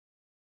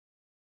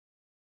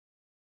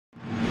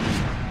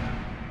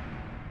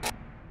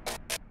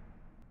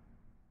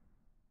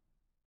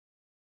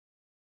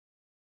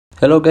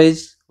Hello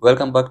guys,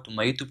 welcome back to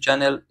my YouTube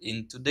channel.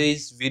 In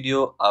today's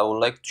video I would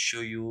like to show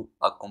you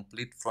a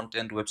complete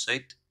front-end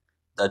website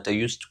that I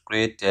used to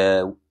create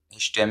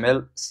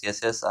HTML,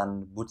 CSS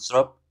and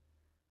Bootstrap.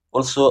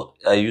 Also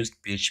I used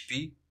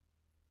PHP.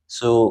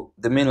 So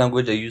the main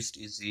language I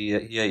used is here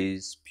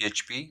is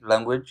PHP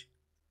language.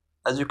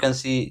 As you can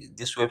see,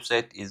 this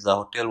website is a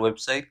hotel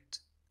website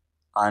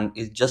and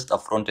it's just a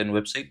front-end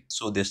website,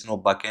 so there's no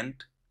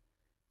backend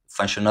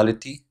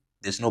functionality.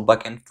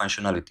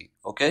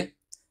 Okay.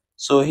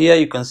 So here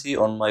you can see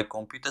on my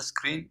computer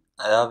screen,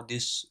 I have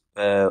this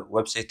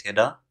website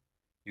header.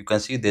 You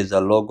can see there's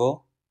a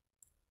logo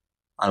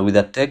and with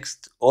a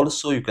text.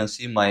 Also, you can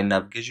see my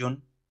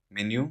navigation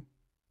menu.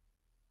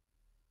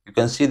 You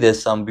can see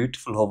there's some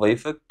beautiful hover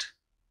effect.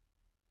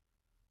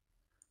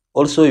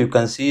 Also, you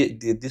can see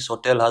this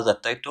hotel has a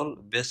title,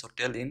 best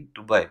hotel in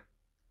Dubai.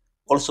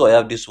 Also, I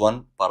have this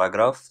one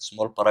paragraph,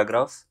 small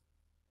paragraph.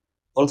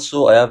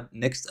 Also, I have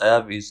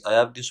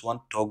this one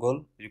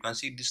toggle. You can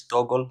see this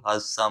toggle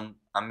has some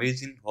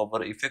amazing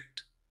hover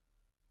effect.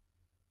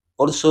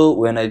 Also,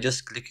 when I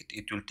just click it,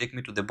 it will take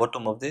me to the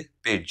bottom of the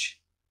page.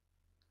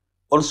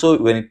 Also,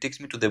 when it takes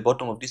me to the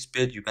bottom of this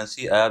page, you can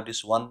see I have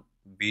this one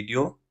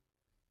video.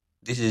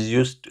 This is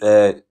used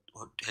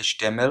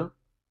HTML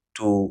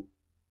to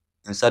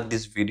insert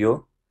this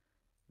video.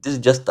 This is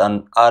just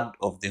an ad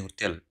of the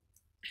hotel.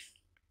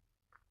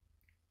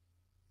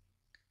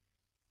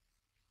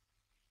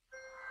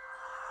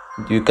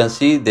 You can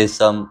see there's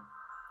some,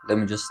 let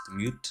me just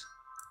mute.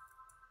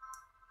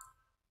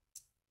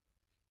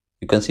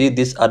 You can see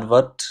this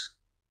advert.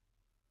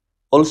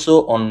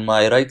 Also on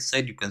my right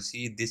side, you can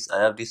see this,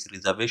 I have this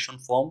reservation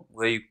form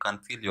where you can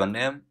fill your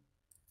name,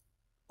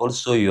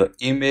 also your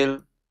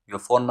email, your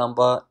phone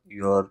number,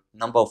 your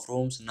number of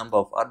rooms, number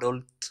of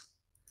adults.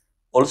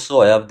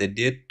 Also I have the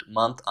date,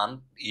 month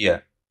and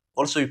year.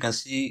 Also you can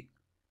see,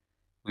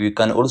 you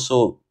can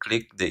also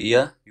click the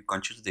year. You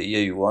can choose the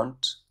year you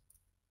want,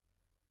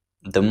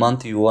 the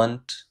month you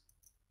want.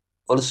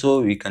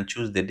 Also we can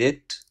choose the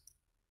date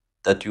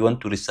that you want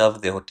to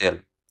reserve the hotel.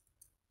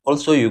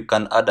 Also you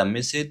can add a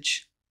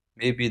message,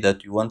 maybe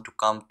that you want to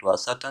come to a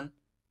certain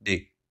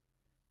day.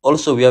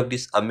 Also we have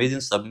this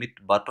amazing submit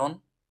button.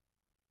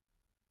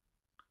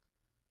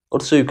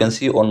 Also you can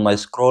see on my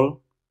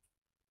scroll,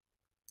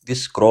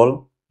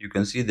 you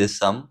can see there's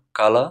some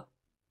color.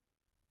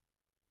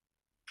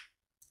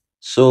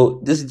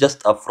 So this is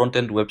just a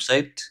front-end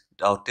website,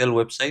 the hotel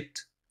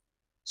website.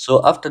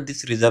 So after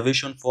this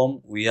reservation form,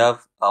 we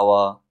have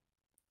our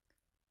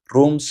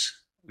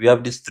rooms. We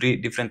have these three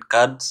different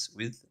cards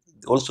with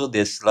also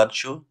the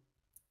slideshow.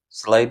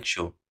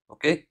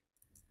 Okay,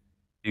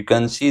 you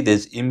can see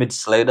there's image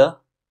slider.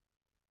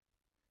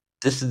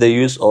 This is the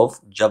use of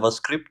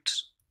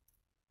JavaScript.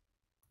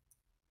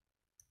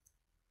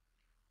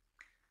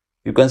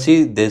 You can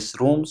see there's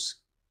rooms,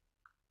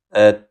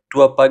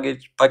 tour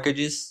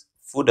packages,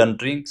 food and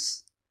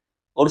drinks.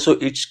 Also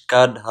each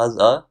card has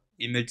a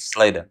image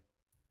slider.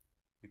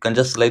 You can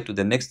just slide to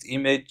the next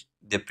image,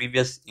 the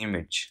previous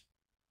image.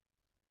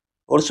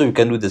 Also you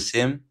can do the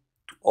same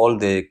to all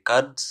the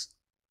cards.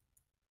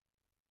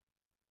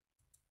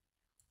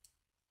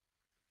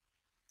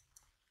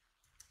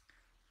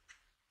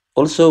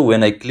 Also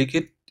when I click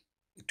it,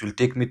 it will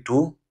take me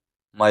to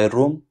my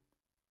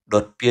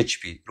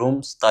room.php,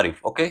 rooms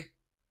tariff. Okay,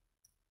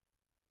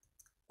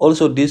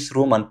 also this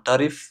room and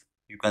tariff,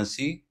 you can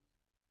see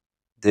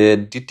the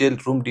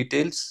detailed room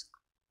details.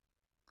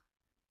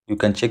 You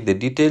can check the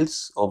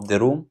details of the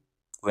room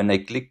when I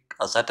click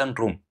a certain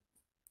room.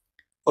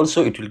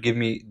 Also it will give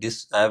me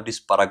this, I have this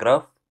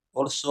paragraph.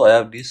 Also I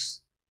have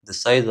this, the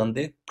size and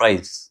the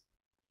price.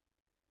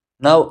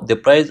 Now the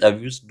price,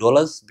 I've used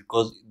dollars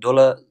because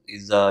dollar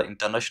is an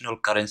international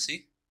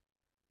currency.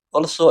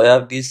 Also I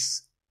have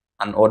this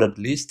unordered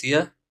list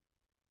here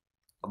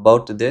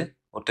about the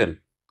hotel.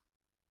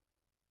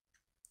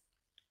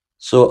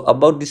 So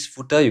about this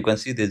footer, you can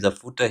see there's a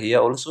footer here.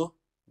 Also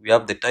we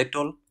have the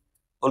title.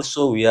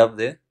 Also we have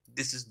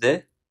this is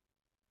the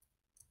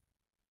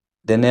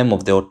name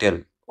of the hotel.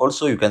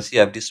 Also you can see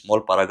I have this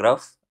small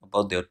paragraph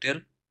about the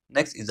hotel.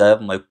 Next is I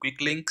have my quick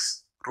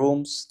links,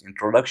 rooms,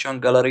 introduction,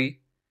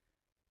 gallery,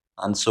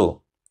 and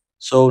so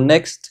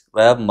next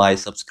I have my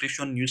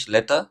subscription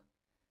newsletter.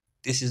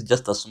 This is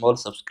just a small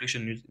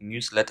subscription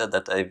newsletter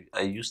that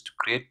I used to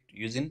create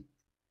using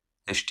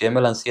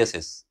HTML and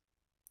CSS.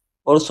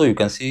 Also you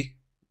can see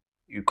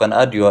you can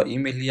add your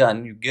email here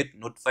and you get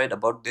notified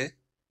about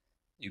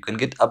you can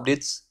get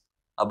updates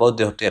about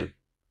the hotel.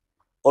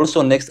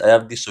 Also next I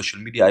have these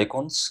social media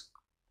icons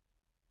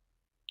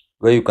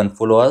where you can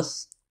follow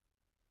us.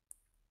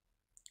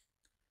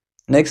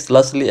 Next,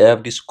 lastly, I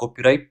have this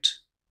copyright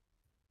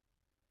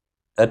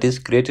that is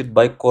created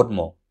by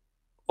Codemo.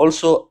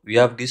 Also we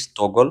have this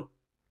toggle.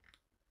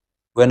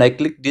 When I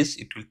click this,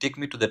 it will take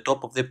me to the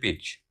top of the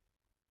page.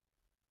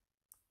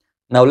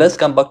 Now let's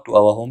come back to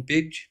our home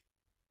page.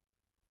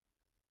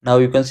 Now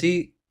you can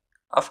see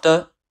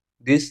after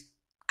this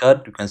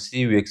card, you can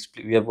see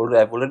I've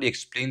already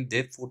explained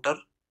the footer.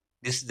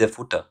 This is the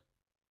footer.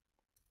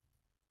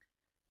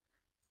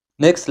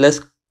 Next, let's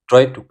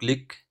try to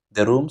click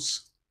the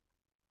rooms.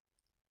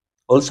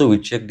 Also, we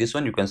check this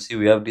one. You can see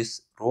we have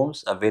these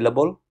rooms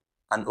available,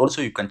 and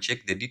also you can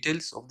check the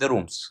details of the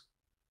rooms.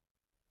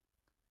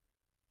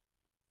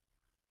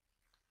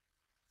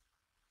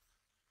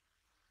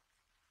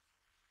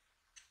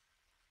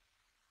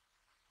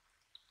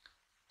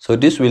 So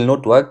this will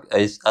not work.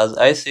 As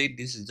I said,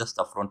 this is just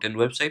a front-end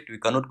website. We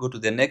cannot go to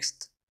the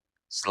next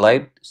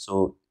slide.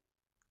 So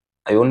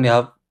I only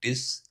have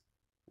this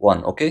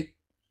one. Okay.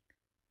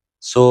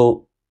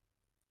 So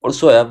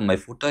also I have my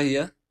footer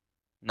here.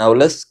 Now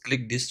let's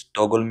click this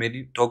toggle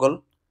menu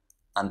toggle,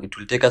 and it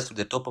will take us to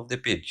the top of the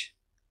page.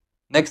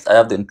 Next, I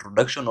have the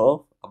introduction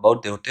of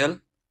about the hotel. You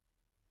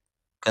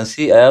can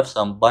see I have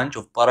some bunch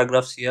of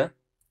paragraphs here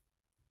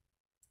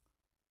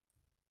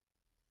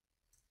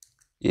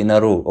in a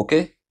row.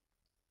 Okay.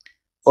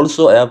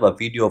 Also, I have a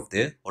video of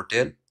the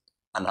hotel,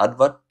 an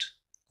advert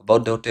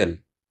about the hotel.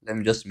 Let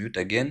me just mute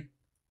again,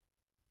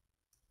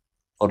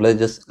 or let's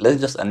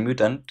just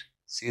unmute and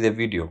see the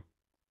video.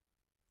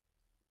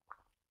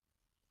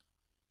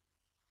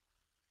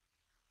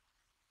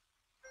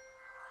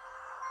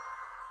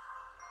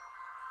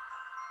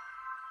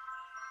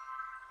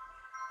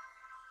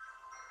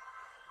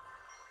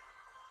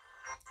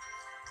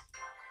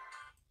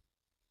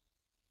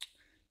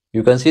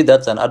 You can see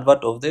that's an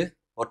advert of the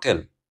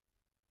hotel.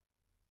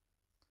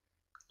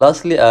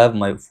 Lastly, I have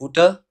my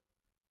footer,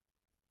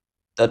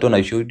 that one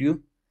I showed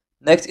you.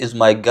 Next is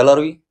my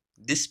gallery.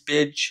 This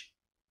page,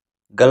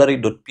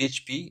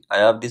 gallery.php, I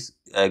have this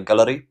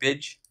gallery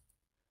page.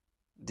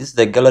 This is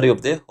the gallery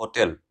of the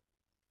hotel.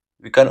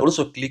 We can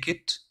also click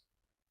it,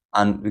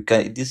 and you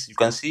can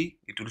see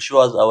it will show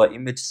us our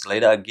image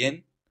slider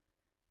again.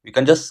 We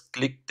can just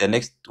click the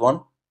next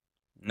one,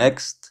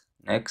 next,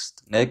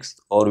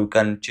 or we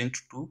can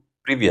change to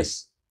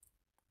previous.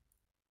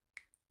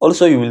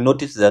 Also, you will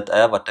notice that I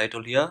have a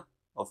title here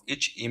of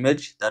each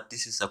image, that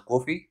this is a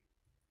coffee.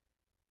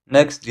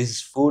 Next, this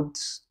is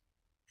foods,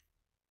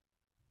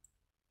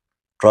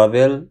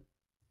 travel,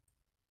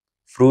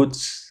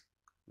 fruits,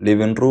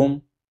 living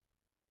room,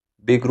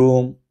 big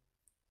room,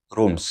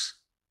 rooms.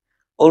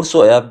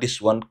 Also, I have this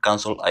one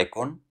cancel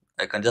icon.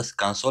 I can just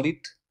cancel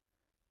it,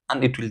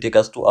 and it will take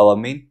us to our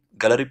main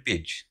gallery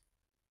page.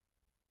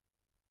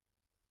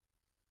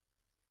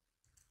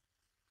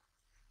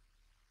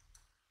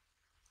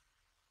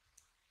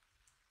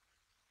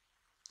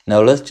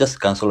 Now let's just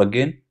cancel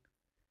again.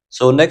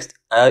 So next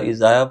I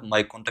have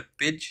my contact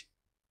page.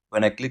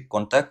 When I click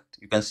contact,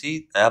 you can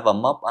see I have a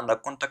map and a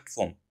contact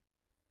form.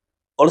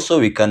 Also,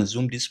 we can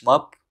zoom this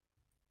map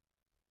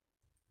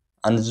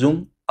and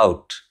zoom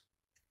out.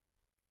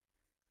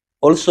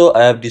 Also,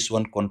 I have this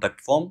one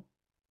contact form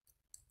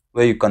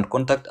where you can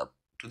contact up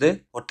to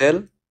the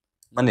hotel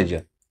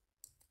manager.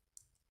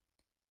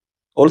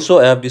 Also,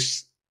 I have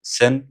this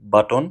send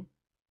button,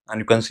 and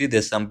you can see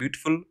there's some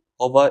beautiful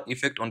hover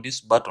effect on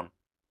this button.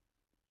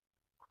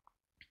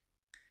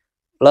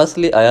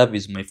 Lastly, I have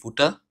is my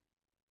footer.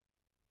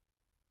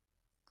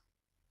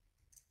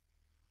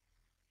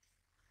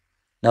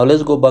 Now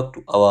let's go back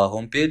to our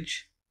home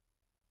page.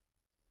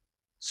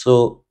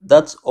 So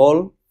that's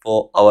all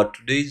for our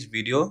today's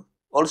video.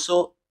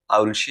 Also,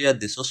 I will share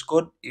the source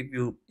code if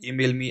you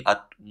email me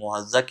at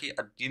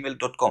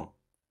mohazaki@gmail.com.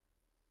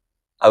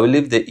 I will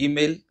leave the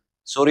email.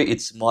 Sorry,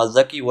 it's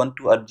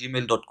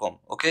mohazaki12@gmail.com.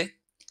 Okay.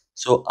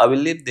 So I will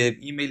leave the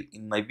email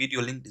in my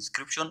video link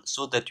description,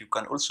 so that you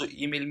can also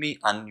email me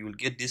and you will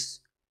get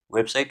this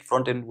website,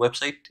 front-end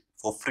website,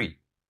 for free.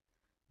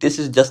 This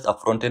is just a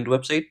front-end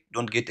website.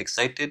 Don't get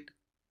excited.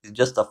 It's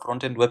just a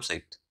front-end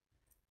website.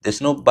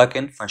 There's no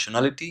back-end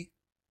functionality.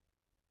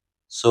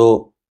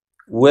 So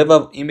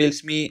whoever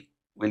emails me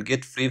will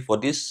get free for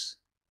this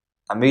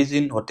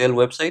amazing hotel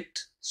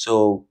website.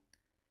 So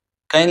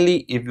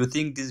kindly, if you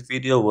think this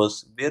video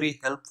was very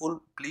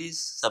helpful, please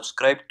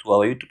subscribe to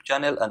our YouTube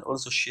channel and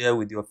also share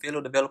with your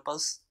fellow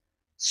developers.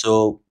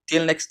 So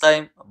till next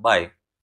time, bye.